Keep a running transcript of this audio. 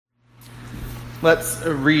Let's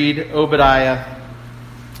read Obadiah,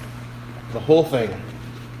 the whole thing.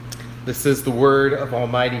 This is the word of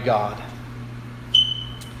Almighty God.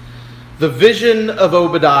 The vision of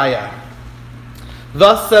Obadiah.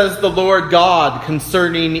 Thus says the Lord God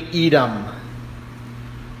concerning Edom.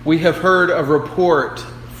 We have heard a report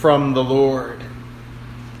from the Lord,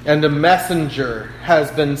 and a messenger has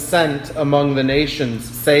been sent among the nations,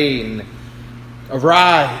 saying,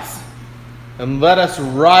 Arise, and let us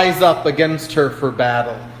rise up against her for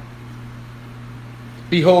battle.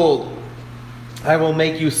 Behold, I will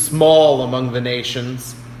make you small among the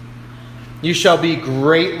nations. You shall be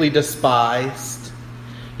greatly despised.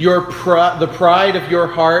 The pride of your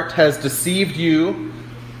heart has deceived you,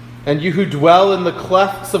 and you who dwell in the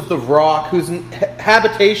clefts of the rock, whose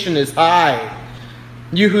habitation is high.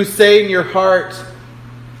 You who say in your heart,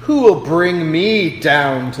 Who will bring me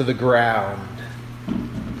down to the ground?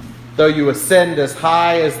 Though you ascend as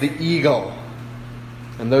high as the eagle,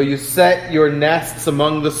 and though you set your nests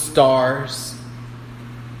among the stars,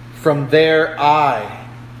 from there I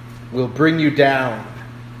will bring you down,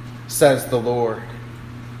 says the Lord.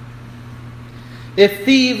 If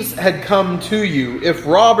thieves had come to you, if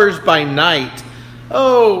robbers by night,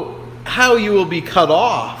 oh, how you will be cut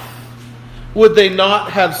off. Would they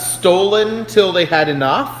not have stolen till they had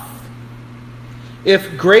enough?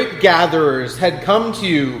 If grape gatherers had come to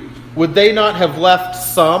you, would they not have left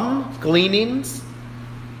some gleanings?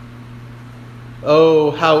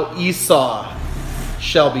 Oh, how Esau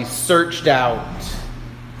shall be searched out,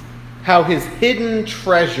 how his hidden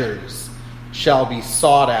treasures shall be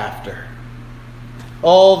sought after.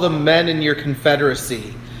 All the men in your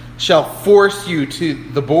confederacy shall force you to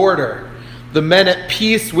the border. The men at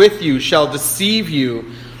peace with you shall deceive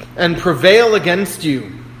you and prevail against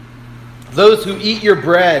you. Those who eat your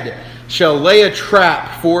bread shall lay a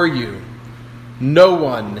trap for you. No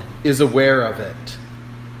one is aware of it.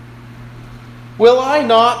 Will I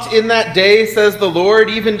not in that day, says the Lord,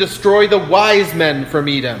 even destroy the wise men from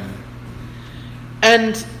Edom,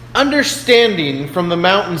 and understanding from the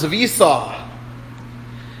mountains of Esau?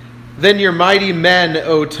 Then your mighty men,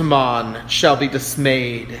 O Teman, shall be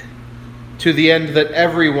dismayed, to the end that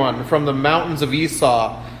everyone from the mountains of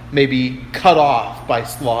Esau may be cut off by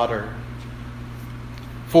slaughter.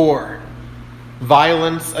 For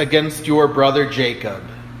violence against your brother Jacob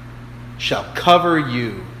shall cover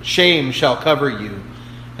you, shame shall cover you,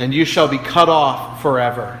 and you shall be cut off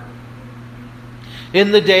forever.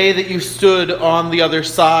 In the day that you stood on the other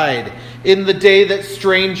side, in the day that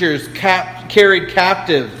strangers carried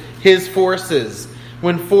captive his forces,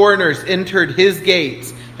 when foreigners entered his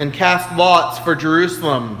gates and cast lots for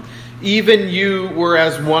Jerusalem, even you were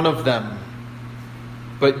as one of them.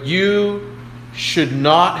 But you should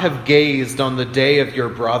not have gazed on the day of your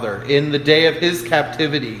brother, in the day of his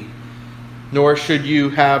captivity, nor should you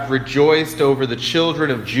have rejoiced over the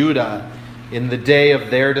children of Judah in the day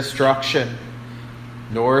of their destruction,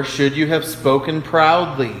 nor should you have spoken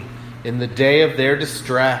proudly in the day of their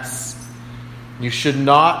distress. You should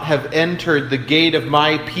not have entered the gate of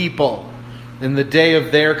my people in the day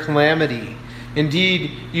of their calamity.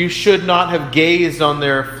 Indeed, you should not have gazed on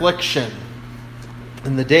their affliction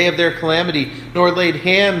in the day of their calamity, nor laid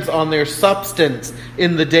hands on their substance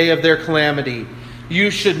in the day of their calamity. You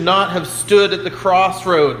should not have stood at the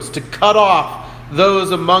crossroads to cut off those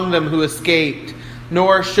among them who escaped,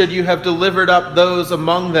 nor should you have delivered up those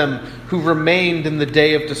among them who remained in the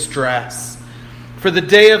day of distress. For the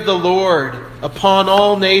day of the Lord upon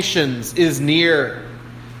all nations is near.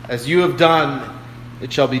 As you have done,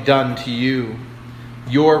 it shall be done to you.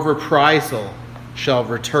 Your reprisal shall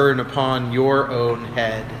return upon your own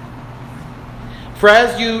head. For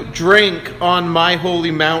as you drink on my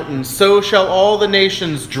holy mountain, so shall all the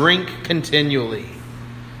nations drink continually.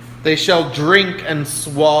 They shall drink and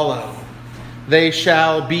swallow. They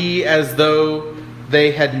shall be as though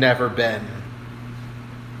they had never been.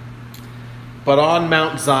 But on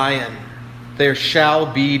Mount Zion there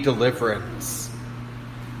shall be deliverance,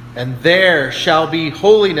 and there shall be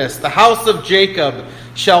holiness. The house of Jacob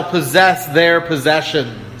shall possess their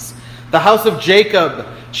possessions. The house of Jacob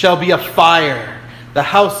shall be a fire, the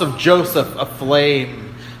house of Joseph a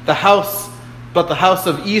flame. But the house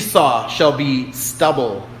of Esau shall be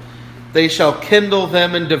stubble. They shall kindle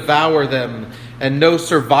them and devour them, and no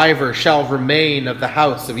survivor shall remain of the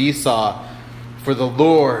house of Esau, for the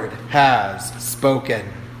Lord has spoken.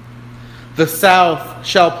 The south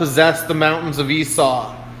shall possess the mountains of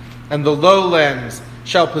Esau, and the lowlands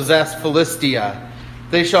shall possess Philistia.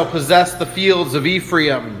 They shall possess the fields of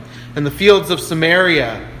Ephraim, and the fields of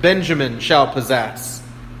Samaria Benjamin shall possess,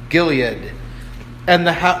 Gilead. And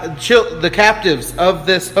the captives of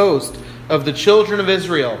this host of the children of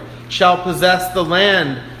Israel shall possess the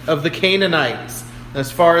land of the Canaanites, as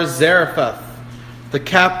far as Zarephath. The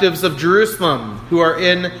captives of Jerusalem, who are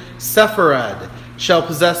in Sepharad, shall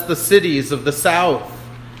possess the cities of the south.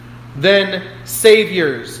 Then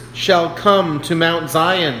saviors shall come to Mount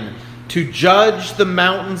Zion, to judge the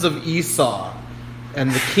mountains of Esau,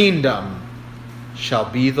 and the kingdom shall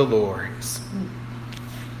be the Lord's.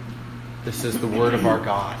 This is the word of our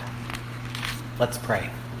God. Let's pray.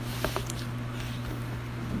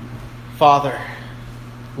 Father,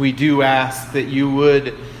 we do ask that you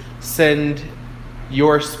would send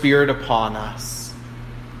your Spirit upon us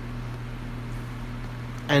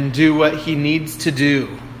and do what he needs to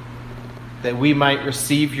do, that we might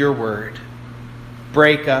receive your word.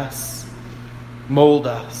 Break us, mold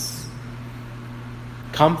us,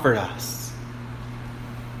 comfort us.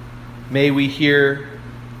 May we hear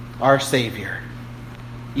our Savior,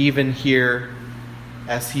 even hear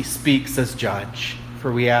as he speaks as judge.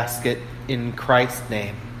 For we ask it in Christ's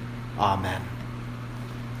name. Amen.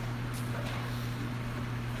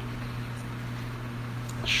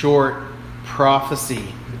 Short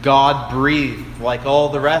prophecy, God-breathed, like all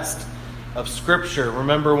the rest of Scripture.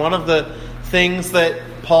 Remember, one of the things that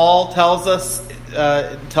Paul tells us,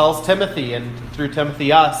 tells Timothy, and through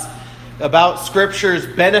Timothy us, about Scripture's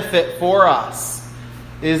benefit for us,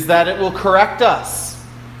 is that it will correct us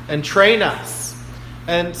and train us.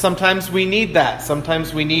 And sometimes we need that.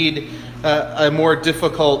 Sometimes we need a more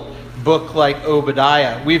difficult book like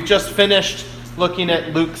Obadiah. We've just finished looking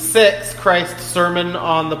at Luke 6, Christ's Sermon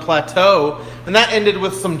on the Plateau, and that ended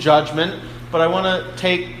with some judgment. But I want to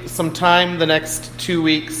take some time the next 2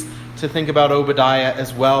 weeks to think about Obadiah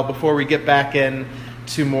as well before we get back in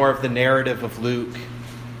to more of the narrative of Luke.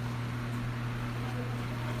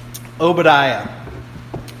 Obadiah,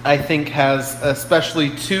 I think, has especially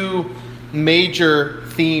two major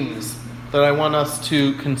themes that I want us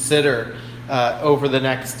to consider over the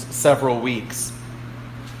next several weeks.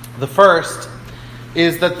 The first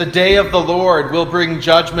is that the day of the Lord will bring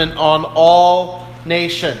judgment on all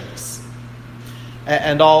nations.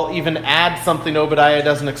 And I'll even add something Obadiah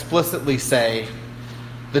doesn't explicitly say.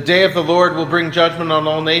 The day of the Lord will bring judgment on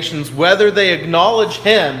all nations, whether they acknowledge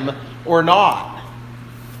him or not.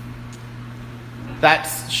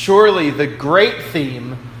 That's surely the great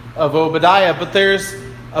theme of Obadiah, but there's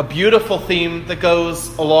a beautiful theme that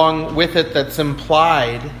goes along with it that's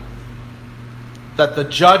implied, that the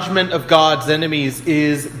judgment of God's enemies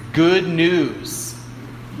is good news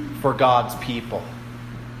for God's people.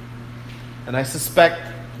 And I suspect,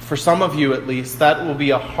 for some of you at least, that will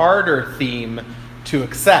be a harder theme to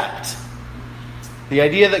accept. The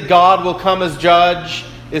idea that God will come as judge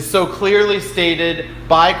is so clearly stated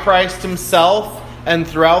by Christ himself and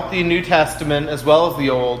throughout the New Testament as well as the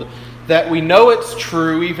Old, that we know it's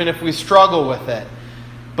true even if we struggle with it.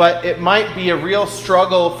 But it might be a real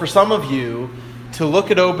struggle for some of you to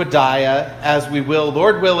look at Obadiah, as we will,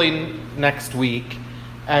 Lord willing, next week,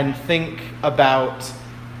 and think about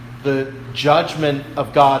the judgment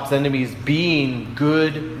of God's enemies being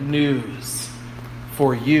good news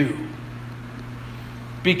for you.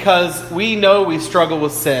 Because we know we struggle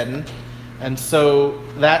with sin, and so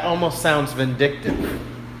that almost sounds vindictive.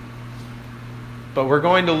 But we're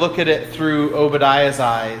going to look at it through Obadiah's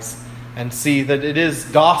eyes and see that it is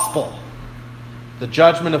gospel. The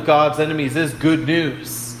judgment of God's enemies is good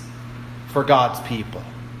news for God's people.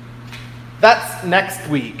 That's next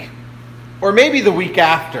week, or maybe the week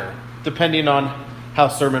after, depending on how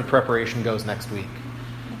sermon preparation goes next week.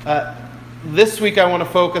 This week I want to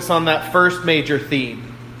focus on that first major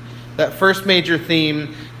theme. That first major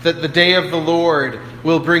theme, that the day of the Lord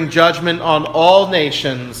will bring judgment on all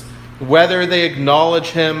nations, whether they acknowledge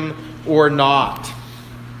him or not.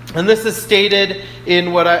 And this is stated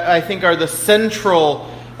in what I think are the central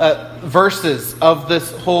verses of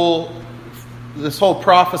this whole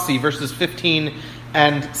prophecy, verses 15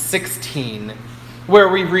 and 16, where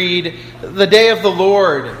we read, "The day of the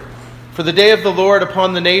Lord, for the day of the Lord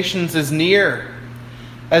upon the nations is near.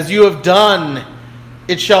 As you have done,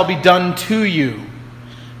 it shall be done to you.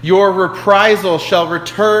 Your reprisal shall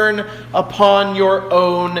return upon your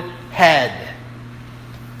own head.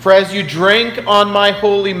 For as you drank on my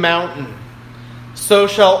holy mountain, so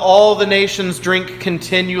shall all the nations drink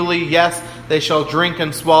continually. Yes, they shall drink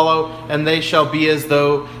and swallow, and they shall be as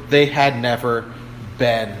though they had never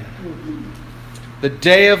been." The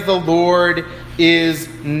day of the Lord is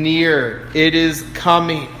near. It is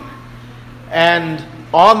coming. And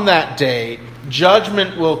on that day,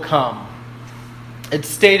 judgment will come. It's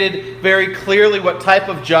stated very clearly what type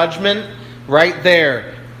of judgment, right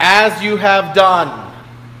there. As you have done,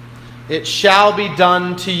 it shall be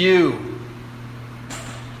done to you.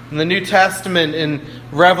 In the New Testament, in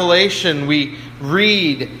Revelation, we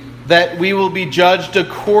read that we will be judged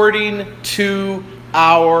according to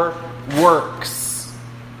our works.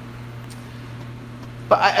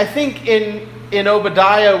 But I think in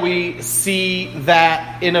Obadiah we see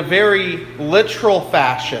that in a very literal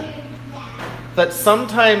fashion, that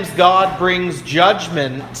sometimes God brings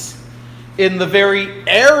judgment in the very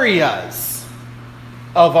areas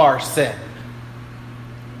of our sin.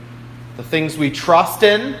 The things we trust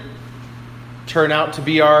in turn out to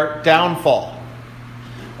be our downfall.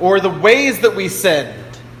 Or the ways that we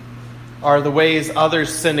sinned are the ways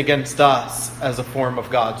others sin against us as a form of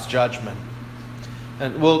God's judgment.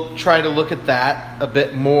 And we'll try to look at that a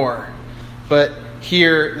bit more. But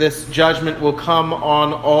here, this judgment will come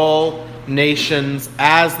on all nations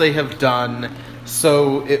as they have done,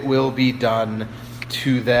 so it will be done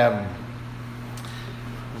to them.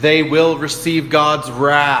 They will receive God's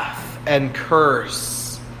wrath and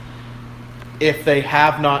curse if they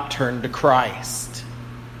have not turned to Christ.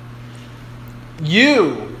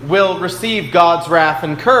 You will receive God's wrath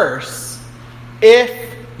and curse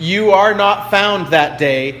if you are not found that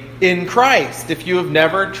day in Christ, if you have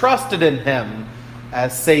never trusted in Him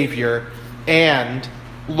as Savior and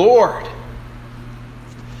Lord.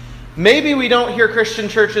 Maybe we don't hear Christian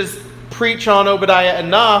churches preach on Obadiah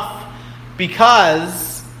enough because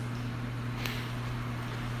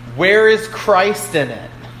where is Christ in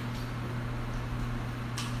it?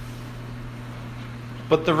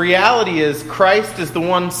 But the reality is Christ is the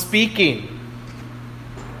one speaking.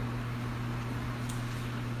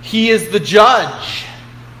 He is the judge.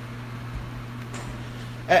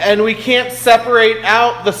 And we can't separate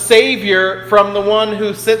out the Savior from the one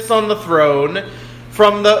who sits on the throne,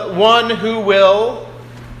 from the one who will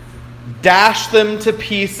dash them to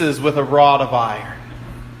pieces with a rod of iron.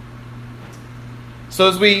 So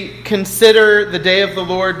as we consider the day of the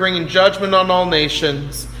Lord bringing judgment on all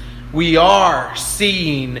nations, we are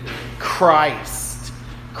seeing Christ.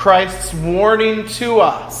 Christ's warning to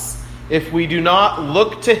us if we do not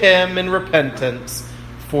look to Him in repentance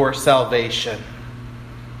for salvation.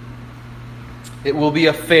 It will be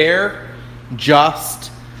a fair, just,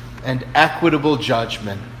 and equitable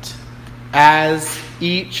judgment. As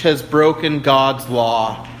each has broken God's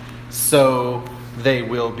law, so they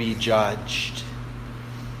will be judged.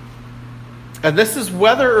 And this is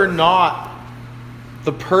whether or not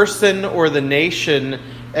the person or the nation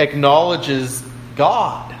acknowledges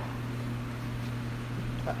God.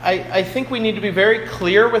 I think we need to be very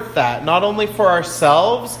clear with that, not only for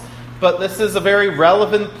ourselves, but this is a very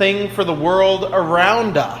relevant thing for the world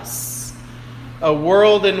around us. A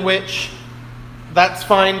world in which that's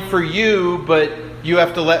fine for you, but you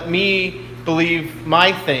have to let me believe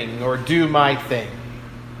my thing or do my thing.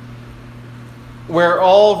 Where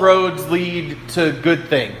all roads lead to good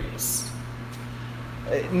things.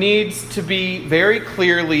 It needs to be very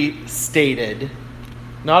clearly stated,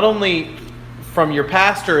 not only from your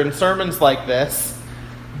pastor in sermons like this,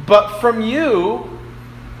 but from you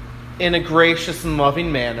in a gracious and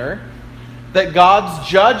loving manner, that God's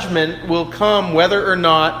judgment will come whether or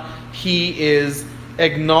not He is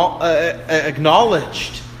acknowledged.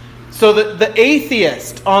 So that the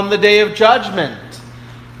atheist on the day of judgment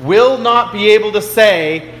will not be able to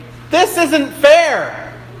say, "This isn't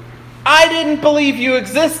fair. I didn't believe you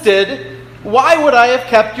existed. Why would I have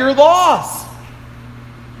kept your laws?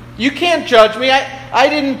 You can't judge me. I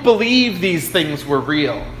didn't believe these things were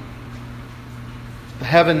real." The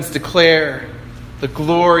heavens declare the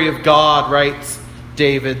glory of God, writes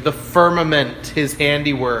David, the firmament, His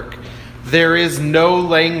handiwork. There is no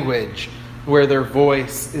language where their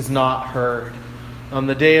voice is not heard. On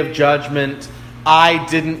the day of judgment, I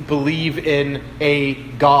didn't believe in a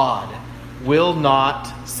God will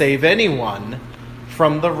not save anyone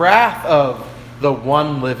from the wrath of the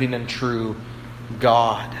one living and true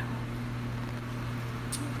God.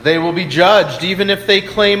 They will be judged even if they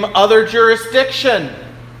claim other jurisdiction.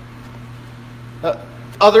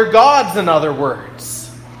 Other gods, in other words.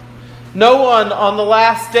 No one on the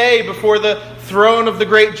last day before the throne of the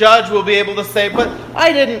great judge will be able to say, "But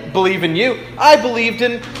I didn't believe in you. I believed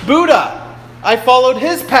in Buddha. I followed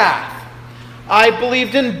his path. I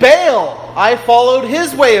believed in Baal. I followed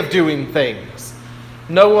his way of doing things."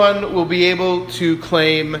 No one will be able to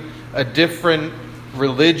claim a different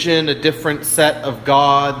religion, a different set of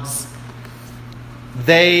gods.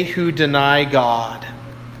 They who deny God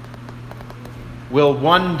will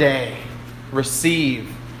one day receive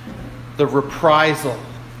the reprisal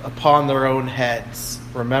upon their own heads.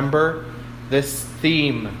 Remember this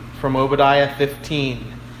theme from Obadiah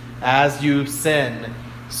 15. As you sin,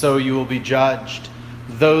 so you will be judged.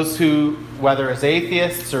 Those who, whether as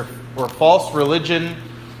atheists or false religion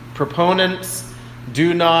proponents,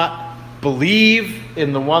 do not believe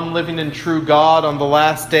in the one living and true God on the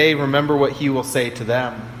last day, remember what he will say to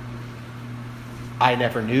them. I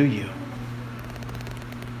never knew you.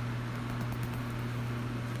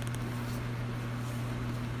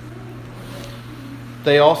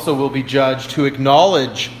 They also will be judged who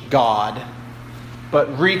acknowledge God,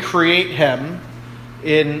 but recreate him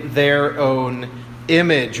in their own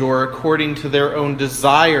image or according to their own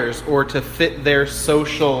desires or to fit their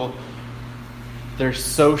social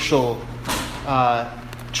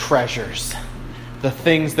treasures, the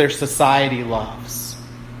things their society loves.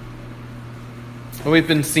 And we've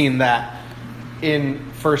been seeing that in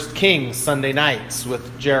 1 Kings Sunday nights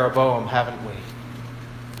with Jeroboam, haven't we?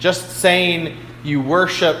 Just saying you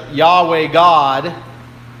worship Yahweh God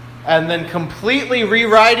and then completely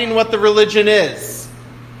rewriting what the religion is.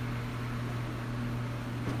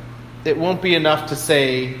 It won't be enough to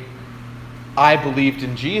say, I believed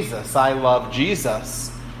in Jesus, I love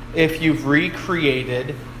Jesus, if you've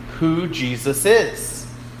recreated who Jesus is.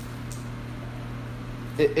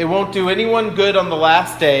 It won't do anyone good on the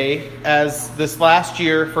last day, as this last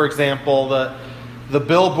year, for example, the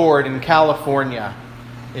billboard in California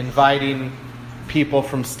inviting people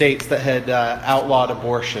from states that had outlawed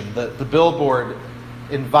abortion. The billboard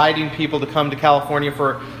inviting people to come to California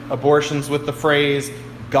for abortions with the phrase,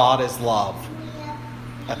 God is love,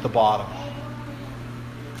 at the bottom.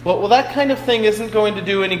 Well, that kind of thing isn't going to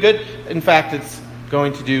do any good. In fact, it's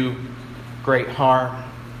going to do great harm.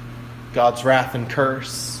 God's wrath and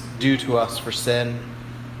curse due to us for sin.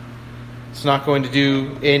 It's not going to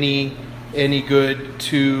do any good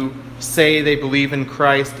to say they believe in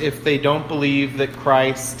Christ if they don't believe that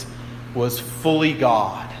Christ was fully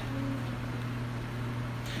God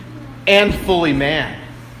and fully man.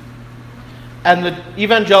 And the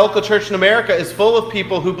evangelical church in America is full of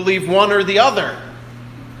people who believe one or the other.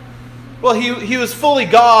 Well, he was fully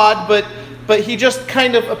God, but he just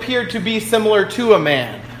kind of appeared to be similar to a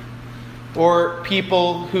man. Or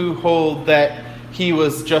people who hold that he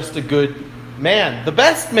was just a good man, the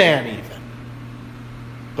best man even,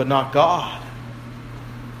 but not God.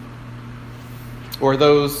 Or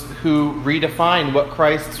those who redefine what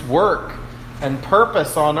Christ's work and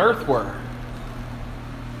purpose on earth were.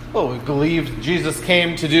 Well, we believed Jesus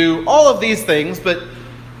came to do all of these things, but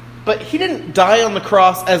he didn't die on the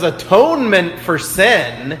cross as atonement for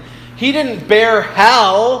sin. He didn't bear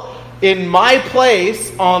hell in my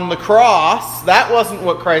place on the cross. That wasn't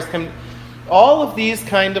what Christ came. All of these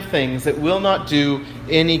kind of things that will not do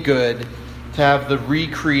any good to have the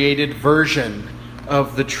recreated version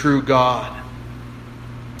of the true God.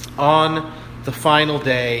 On the final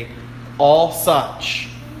day, all such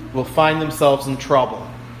will find themselves in trouble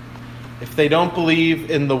if they don't believe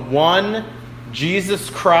in the one Jesus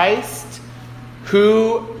Christ,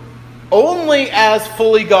 who only as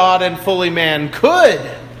fully God and fully man could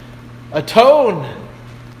atone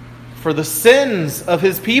for the sins of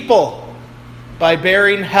his people by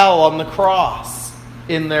bearing hell on the cross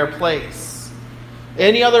in their place.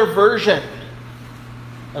 Any other version,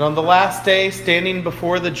 and on the last day, standing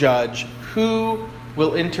before the judge, who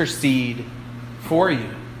will intercede for you?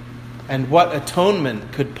 And what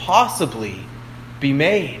atonement could possibly be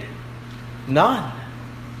made? None.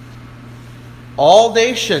 All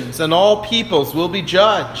nations and all peoples will be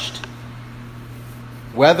judged,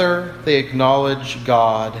 whether they acknowledge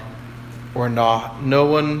God or not. No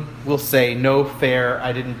one will say, no fair,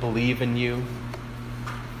 I didn't believe in you.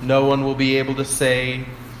 No one will be able to say,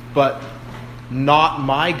 but not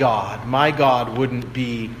my God. My God wouldn't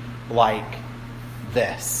be like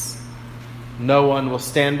this. No one will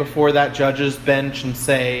stand before that judge's bench and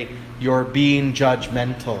say, you're being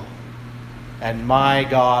judgmental. And my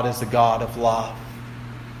God is a God of love.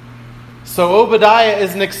 So Obadiah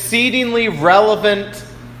is an exceedingly relevant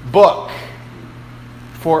book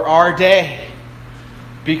for our day.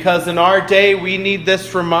 Because in our day we need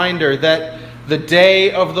this reminder that the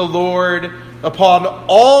day of the Lord upon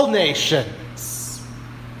all nations,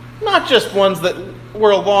 not just ones that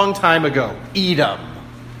were a long time ago, Edom,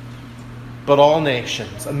 but all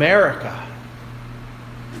nations, America.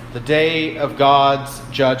 The day of God's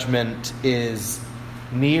judgment is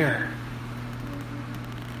near.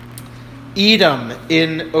 Edom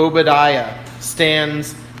in Obadiah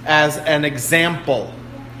stands as an example,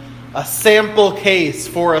 a sample case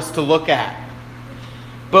for us to look at,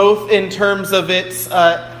 both in terms of its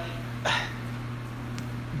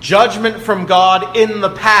judgment from God in the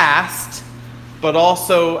past, but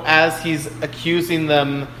also as he's accusing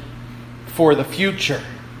them for the future,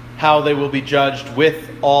 how they will be judged with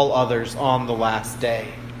all others on the last day.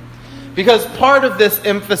 Because part of this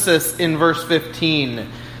emphasis in verse 15,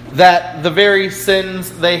 that the very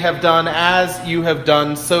sins they have done as you have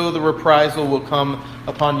done, so the reprisal will come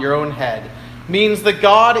upon your own head, means that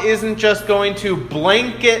God isn't just going to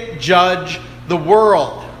blanket judge the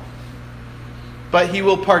world, but he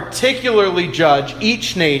will particularly judge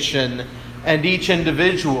each nation and each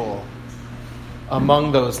individual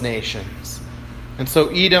among those nations. And so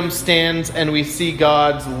Edom stands, and we see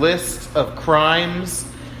God's list of crimes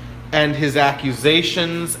and his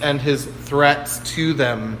accusations and his threats to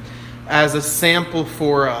them as a sample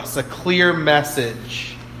for us, a clear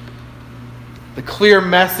message. The clear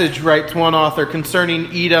message, writes one author, concerning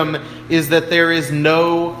Edom is that there is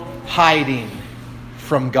no hiding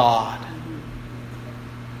from God.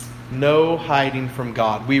 No hiding from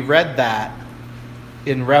God. We read that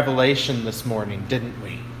in Revelation this morning, didn't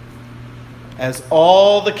we? As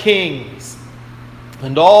all the kings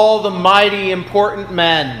and all the mighty important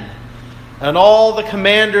men and all the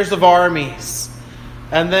commanders of armies,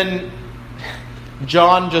 and then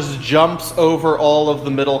John just jumps over all of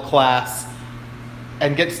the middle class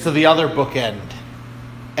and gets to the other bookend.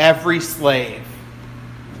 Every slave.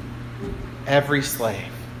 Every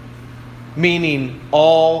slave. Meaning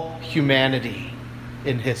all humanity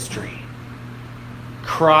in history.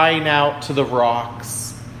 Crying out to the rocks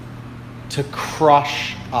to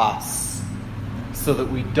crush us so that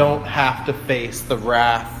we don't have to face the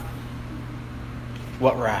wrath.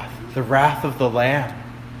 What wrath? The wrath of the Lamb.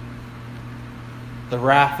 The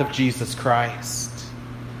wrath of Jesus Christ.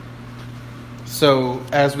 So,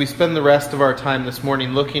 as we spend the rest of our time this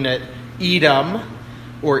morning looking at Edom,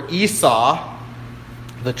 or Esau,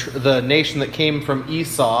 the nation that came from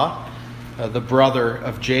Esau, the brother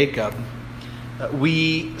of Jacob,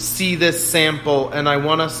 we see this sample, and I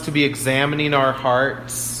want us to be examining our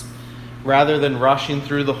hearts rather than rushing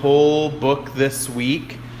through the whole book this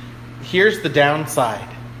week. Here's the downside.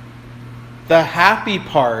 The happy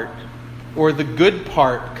part, or the good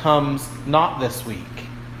part, comes not this week,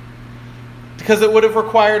 because it would have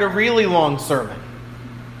required a really long sermon.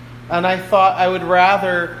 And I thought I would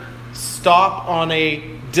rather stop on a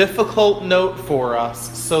difficult note for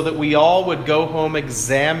us so that we all would go home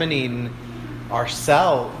examining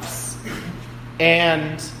ourselves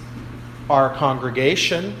and our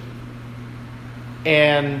congregation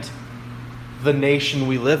and the nation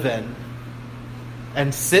we live in,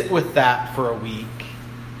 and sit with that for a week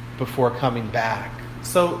before coming back.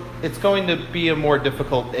 So it's going to be a more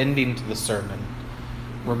difficult ending to the sermon,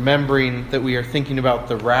 remembering that we are thinking about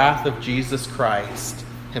the wrath of Jesus Christ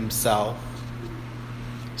himself.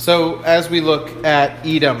 So as we look at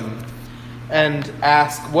Edom and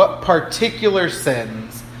ask, what particular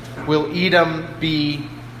sins will Edom be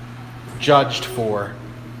judged for?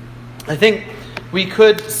 I think we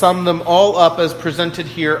could sum them all up as presented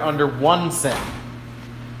here under one sin: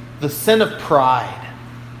 the sin of pride.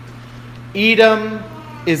 Edom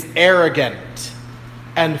is arrogant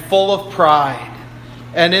and full of pride.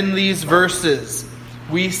 And in these verses,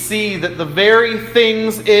 we see that the very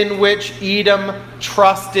things in which Edom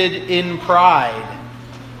trusted in pride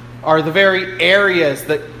are the very areas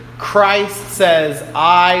that Christ says,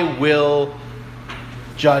 I will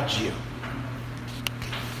judge you.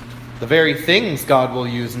 The very things God will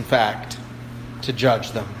use, in fact, to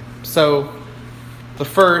judge them. So, the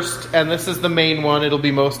first, and this is the main one, it'll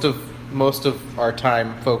be most of our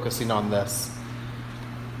time focusing on this.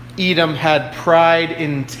 Edom had pride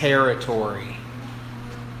in territory.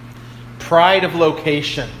 Pride of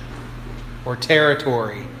location or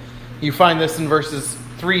territory. You find this in verses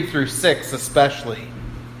 3 through 6 especially.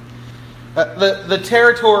 The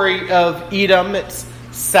territory of Edom, it's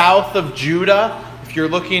south of Judah.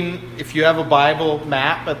 If you have a Bible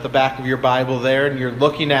map at the back of your Bible there and you're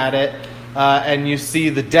looking at it, and you see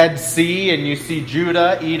the Dead Sea and you see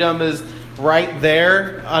Judah, Edom is right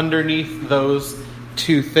there underneath those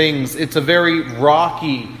two things. It's a very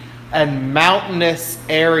rocky and mountainous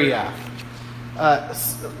area.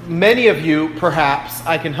 Many of you, perhaps,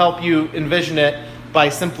 I can help you envision it by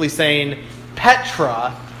simply saying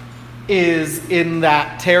Petra is in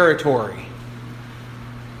that territory.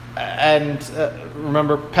 And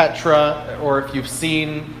remember Petra, or if you've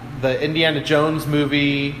seen the Indiana Jones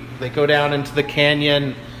movie, they go down into the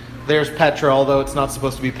canyon. There's Petra, although it's not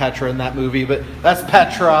supposed to be Petra in that movie, but that's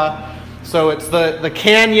Petra. So it's the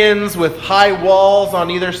canyons with high walls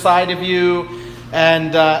on either side of you,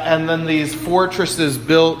 and then these fortresses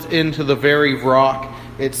built into the very rock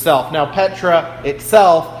itself. Now, Petra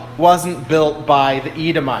itself wasn't built by the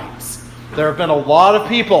Edomites. There have been a lot of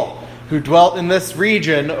people who dwelt in this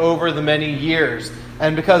region over the many years.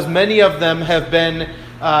 And because many of them have been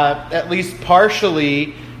at least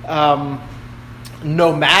partially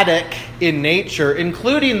nomadic in nature,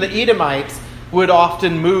 including the Edomites, would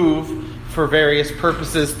often move for various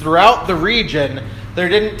purposes throughout the region. There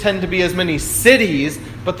didn't tend to be as many cities,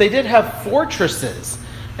 but they did have fortresses.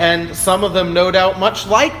 And some of them, no doubt, much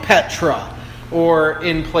like Petra, or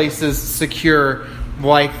in places secure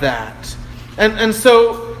like that. And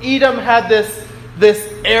so Edom had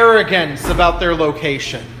this arrogance about their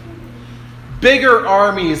location. Bigger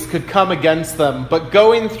armies could come against them, but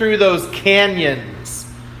going through those canyons,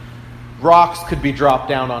 rocks could be dropped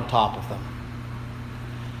down on top of them.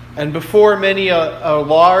 And before many a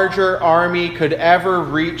larger army could ever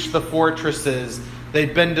reach the fortresses,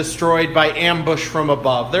 they'd been destroyed by ambush from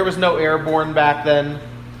above. There was no airborne back then,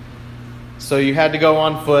 so you had to go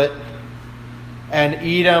on foot. And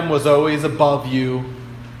Edom was always above you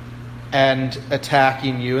and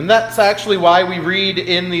attacking you. And that's actually why we read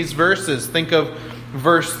in these verses. Think of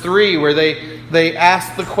verse 3 where they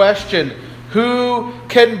ask the question, who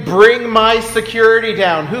can bring my security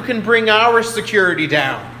down? Who can bring our security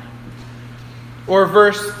down? Or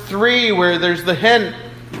verse 3 where there's the hint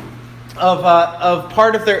of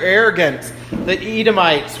part of their arrogance. The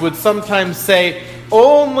Edomites would sometimes say,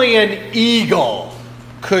 only an eagle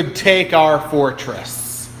could take our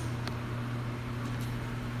fortress.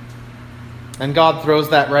 And God throws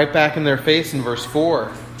that right back in their face in verse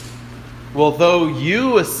 4. Well, though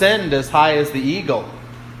you ascend as high as the eagle.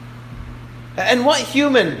 And what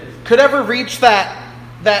human could ever reach that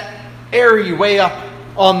area way up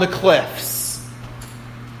on the cliffs?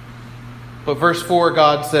 But verse 4,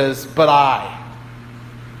 God says, but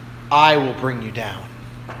I will bring you down.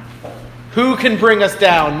 Who can bring us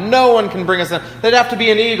down? No one can bring us down. They'd have to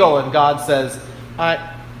be an eagle. And God says,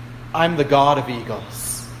 I'm the God of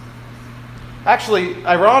eagles. Actually,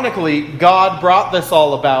 ironically, God brought this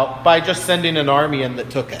all about by just sending an army in that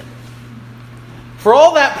took it. For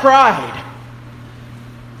all that pride,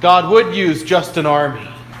 God would use just an army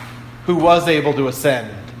who was able to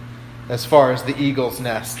ascend as far as the eagle's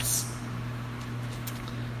nests.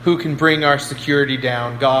 Who can bring our security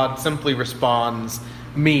down? God simply responds,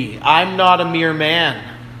 me. I'm not a mere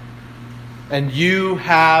man. And you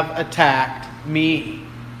have attacked me.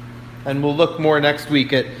 And we'll look more next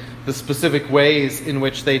week at the specific ways in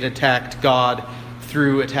which they'd attacked God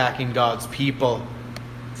through attacking God's people.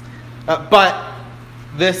 But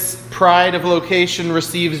this pride of location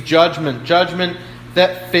receives judgment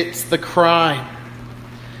that fits the crime.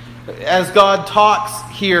 As God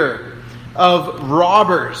talks here of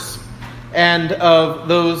robbers and of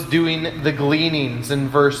those doing the gleanings in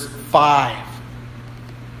verse 5.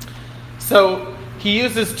 So he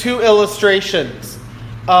uses two illustrations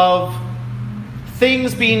of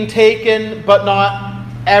things being taken, but not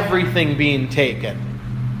everything being taken.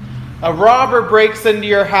 A robber breaks into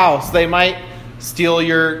your house. They might steal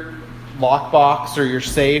your lockbox or your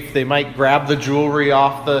safe. They might grab the jewelry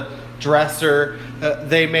off the dresser.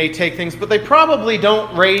 They may take things, but they probably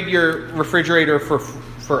don't raid your refrigerator for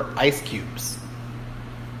ice cubes.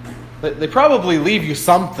 They probably leave you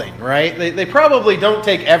something, right? They probably don't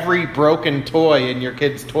take every broken toy in your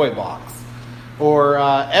kid's toy box, or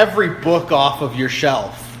every book off of your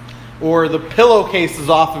shelf, or the pillowcases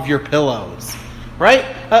off of your pillows, right?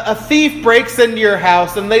 A thief breaks into your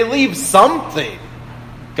house and they leave something,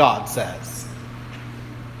 God says.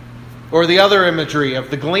 Or the other imagery of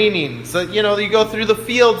the gleanings. You go through the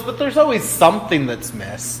fields, but there's always something that's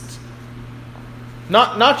missed.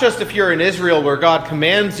 Not just if you're in Israel where God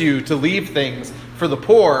commands you to leave things for the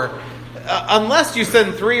poor. Unless you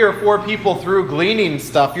send 3 or 4 people through gleaning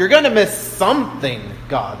stuff, you're going to miss something,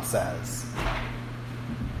 God says.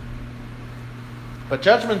 But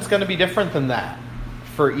judgment's going to be different than that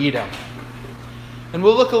for Edom. And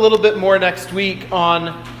we'll look a little bit more next week on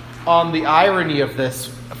the irony of this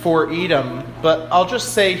for Edom. But I'll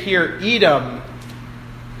just say here, Edom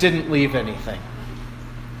didn't leave anything.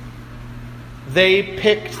 They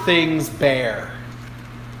picked things bare.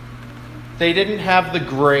 They didn't have the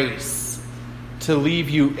grace to leave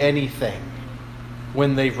you anything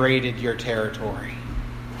when they raided your territory.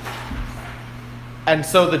 And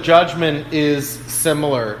so the judgment is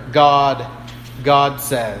similar. God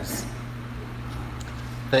says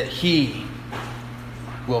that He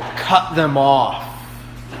will cut them off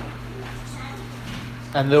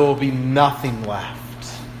and there will be nothing left.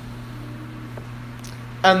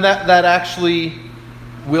 And that actually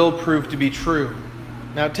will prove to be true.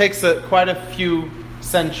 Now it takes quite a few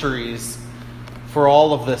centuries for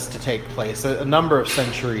all of this to take place, a number of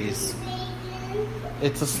centuries.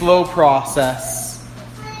 It's a slow process.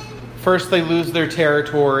 First they lose their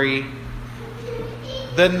territory,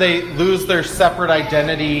 Then they lose their separate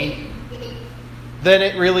identity. Then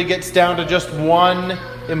it really gets down to just one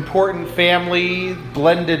important family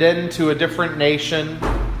blended into a different nation.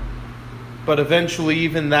 But eventually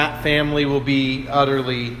even that family will be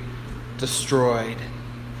utterly destroyed.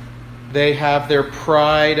 They have their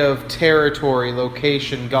pride of territory,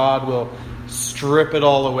 location. God will strip it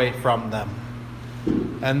all away from them.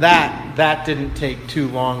 And that didn't take too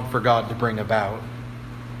long for God to bring about.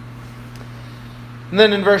 And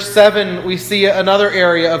then in verse 7, we see another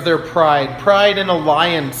area of their pride. Pride in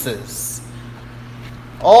alliances.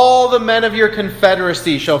 All the men of your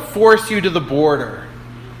confederacy shall force you to the border.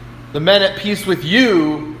 The men at peace with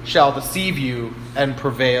you shall deceive you and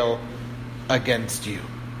prevail against you.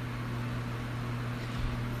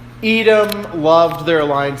 Edom loved their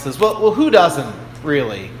alliances. Well, who doesn't,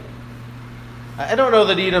 really? I don't know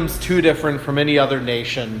that Edom's too different from any other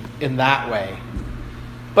nation in that way.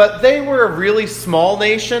 But they were a really small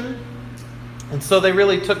nation, and so they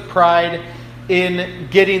really took pride in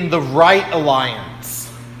getting the right alliance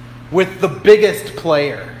with the biggest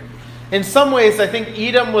player. In some ways, I think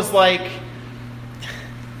Edom was like,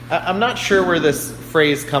 I'm not sure where this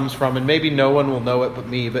phrase comes from, and maybe no one will know it but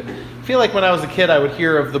me, but I feel like when I was a kid, I would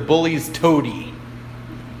hear of the bully's toady.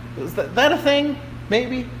 Is that a thing?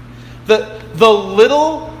 Maybe? The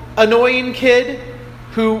little annoying kid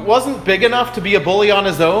who wasn't big enough to be a bully on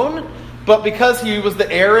his own, but because he was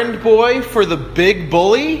the errand boy for the big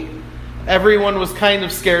bully, everyone was kind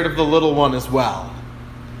of scared of the little one as well.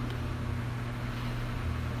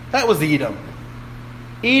 That was Edom.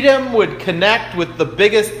 Edom would connect with the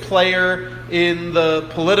biggest player in the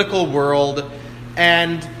political world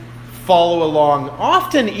and follow along.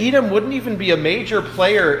 Often Edom wouldn't even be a major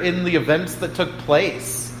player in the events that took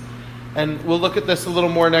place. And we'll look at this a little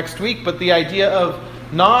more next week, but the idea of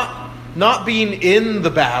not being in the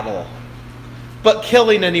battle, but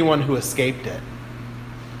killing anyone who escaped it.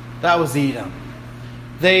 That was Edom.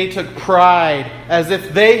 They took pride as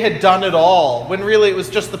if they had done it all, when really it was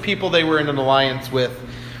just the people they were in an alliance with.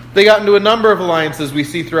 They got into a number of alliances we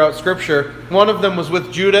see throughout Scripture. One of them was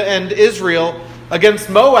with Judah and Israel against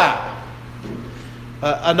Moab.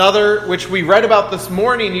 Another, which we read about this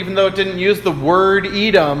morning, even though it didn't use the word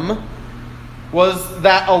Edom, was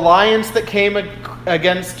that alliance that came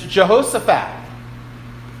against Jehoshaphat.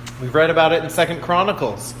 We've read about it in 2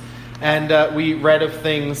 Chronicles. And we read of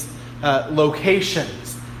things,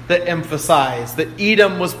 locations that emphasize that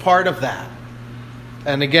Edom was part of that.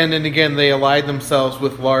 And again, they allied themselves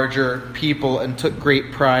with larger people and took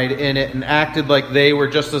great pride in it and acted like they were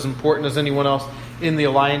just as important as anyone else in the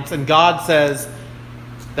alliance. And God says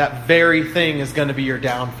that very thing is going to be your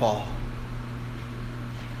downfall.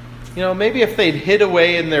 You know, maybe if they'd hid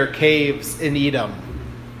away in their caves in Edom,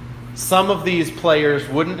 some of these players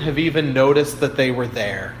wouldn't have even noticed that they were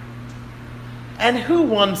there. And who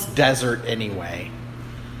wants desert anyway?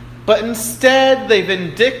 But instead, they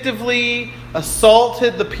vindictively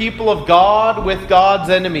assaulted the people of God with God's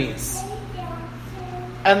enemies.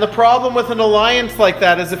 And the problem with an alliance like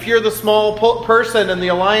that is if you're the small person and the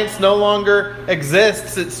alliance no longer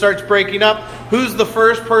exists, it starts breaking up, who's the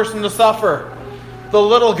first person to suffer? The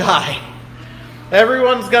little guy.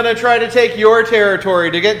 Everyone's going to try to take your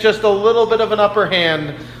territory to get just a little bit of an upper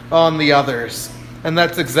hand on the others. And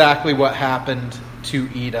that's exactly what happened to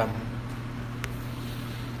Edom.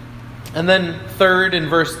 And then third, in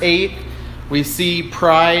verse 8, we see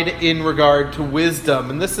pride in regard to wisdom.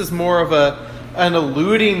 And this is more of an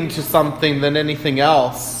alluding to something than anything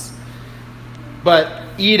else. But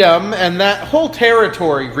Edom and that whole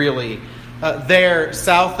territory, really, there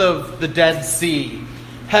south of the Dead Sea,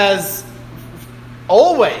 has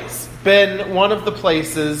always been one of the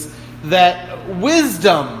places that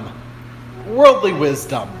wisdom, worldly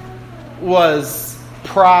wisdom, was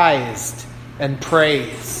prized and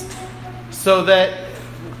praised. So that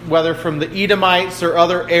whether from the Edomites or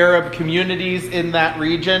other Arab communities in that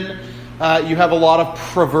region, you have a lot of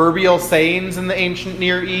proverbial sayings in the ancient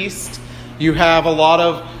Near East. You have a lot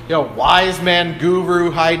of wise man guru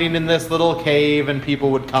hiding in this little cave, and people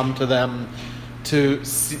would come to them to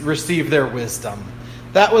receive their wisdom.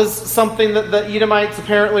 That was something that the Edomites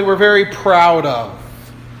apparently were very proud of.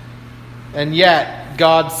 And yet,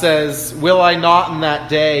 God says, will I not in that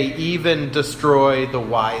day even destroy the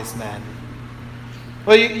wise men?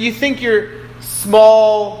 Well, you think you're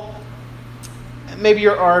small, maybe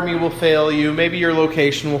your army will fail you, maybe your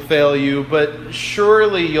location will fail you, but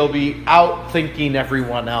surely you'll be outthinking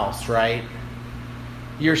everyone else, right?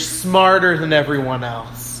 You're smarter than everyone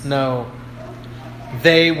else. No,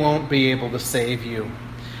 they won't be able to save you.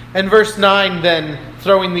 And verse 9 then,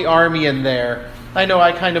 throwing the army in there, I know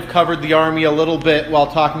I kind of covered the army a little bit while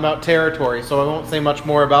talking about territory, so I won't say much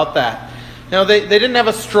more about that. Now, they didn't have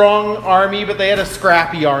a strong army, but they had a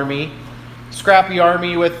scrappy army. Scrappy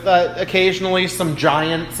army with occasionally some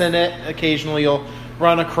giants in it. Occasionally you'll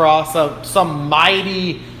run across some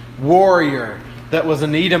mighty warrior that was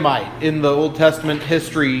an Edomite in the Old Testament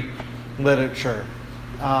history literature.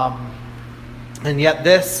 And yet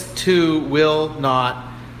this too will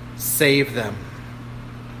not save them.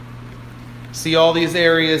 See, all these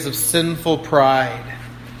areas of sinful pride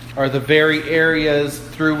are the very areas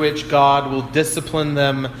through which God will discipline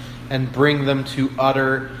them and bring them to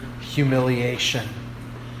utter humiliation.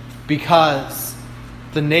 Because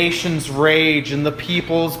the nations rage and the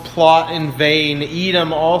peoples plot in vain,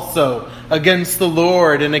 Edom also against the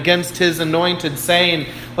Lord and against his anointed, saying,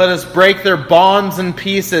 "Let us break their bonds in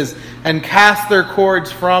pieces and cast their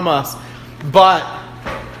cords from us." But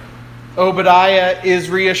Obadiah is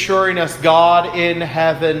reassuring us God in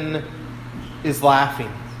heaven is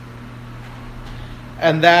laughing.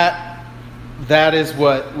 And that is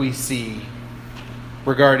what we see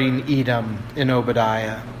regarding Edom in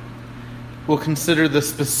Obadiah. We'll consider the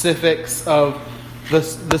specifics of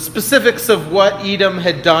what Edom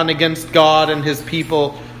had done against God and his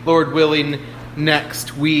people, Lord willing,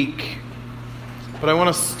 next week. But I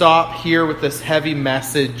want to stop here with this heavy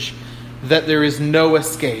message that there is no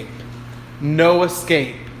escape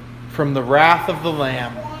from the wrath of the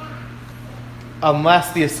Lamb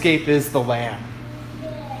unless the escape is the Lamb.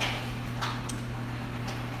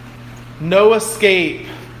 No escape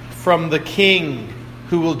from the King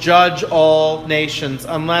who will judge all nations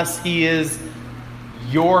unless he is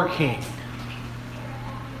your King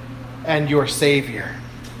and your Savior.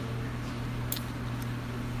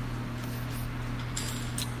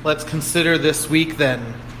 Let's consider this week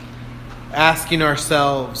then, asking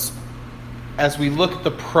ourselves, as we look at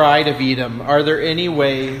the pride of Edom, are there any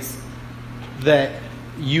ways that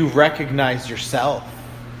you recognize yourself?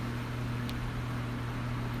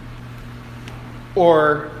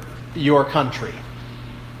 Or your country?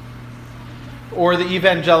 Or the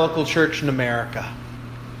evangelical church in America?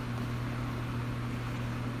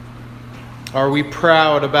 Are we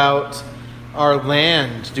proud about our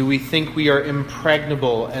land? Do we think we are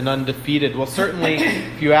impregnable and undefeated? Well, certainly,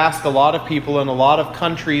 if you ask a lot of people in a lot of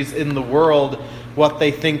countries in the world what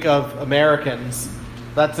they think of Americans,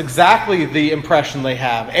 that's exactly the impression they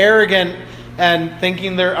have. Arrogant and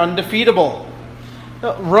thinking they're undefeatable.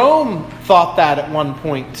 Rome thought that at one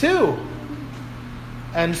point too.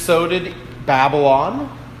 And so did Babylon.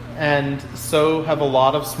 And so have a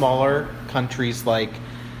lot of smaller countries like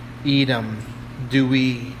Edom.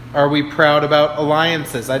 Are we proud about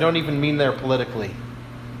alliances? I don't even mean there politically.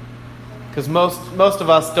 Because most of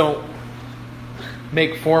us don't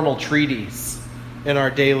make formal treaties in our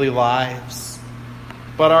daily lives.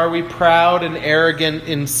 But are we proud and arrogant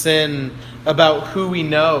in sin about who we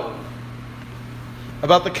know?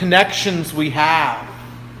 About the connections we have?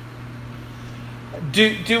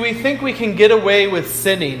 Do we think we can get away with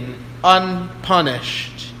sinning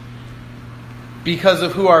unpunished because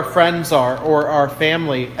of who our friends are or our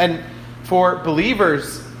family? And for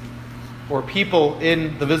believers or people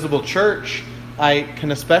in the visible church, I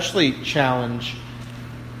can especially challenge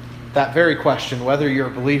that very question, whether you're a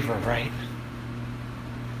believer, right?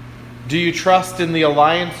 Do you trust in the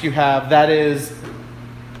alliance you have? That is,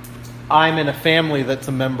 I'm in a family that's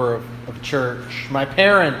a member of church. My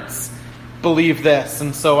parents believe this,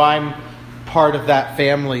 and so I'm part of that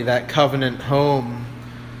family, that covenant home.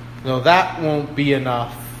 No, that won't be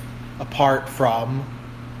enough apart from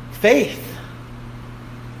faith.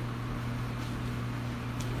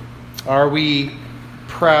 Are we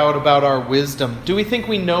proud about our wisdom? Do we think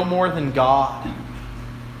we know more than God?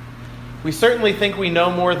 We certainly think we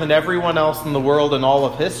know more than everyone else in the world in all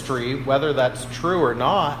of history, whether that's true or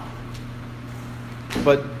not.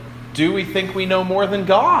 But do we think we know more than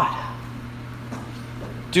God?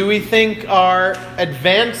 Do we think our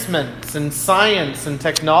advancements in science and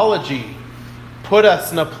technology put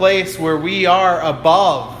us in a place where we are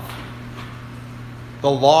above the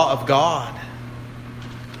law of God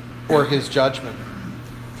or His judgment?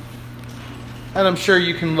 And I'm sure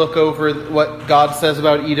you can look over what God says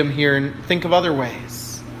about Edom here and think of other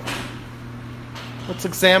ways. Let's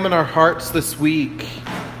examine our hearts this week,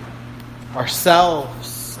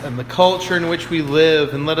 ourselves, and the culture in which we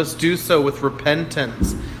live, and let us do so with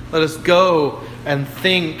repentance. Let us go and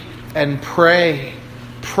think and pray.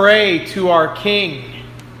 Pray to our King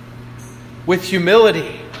with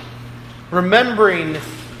humility, remembering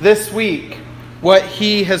this week what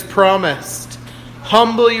He has promised.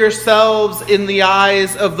 Humble yourselves in the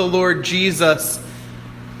eyes of the Lord Jesus,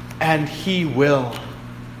 and he will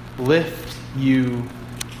lift you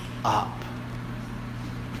up.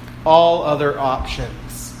 All other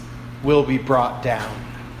options will be brought down.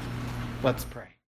 Let's pray.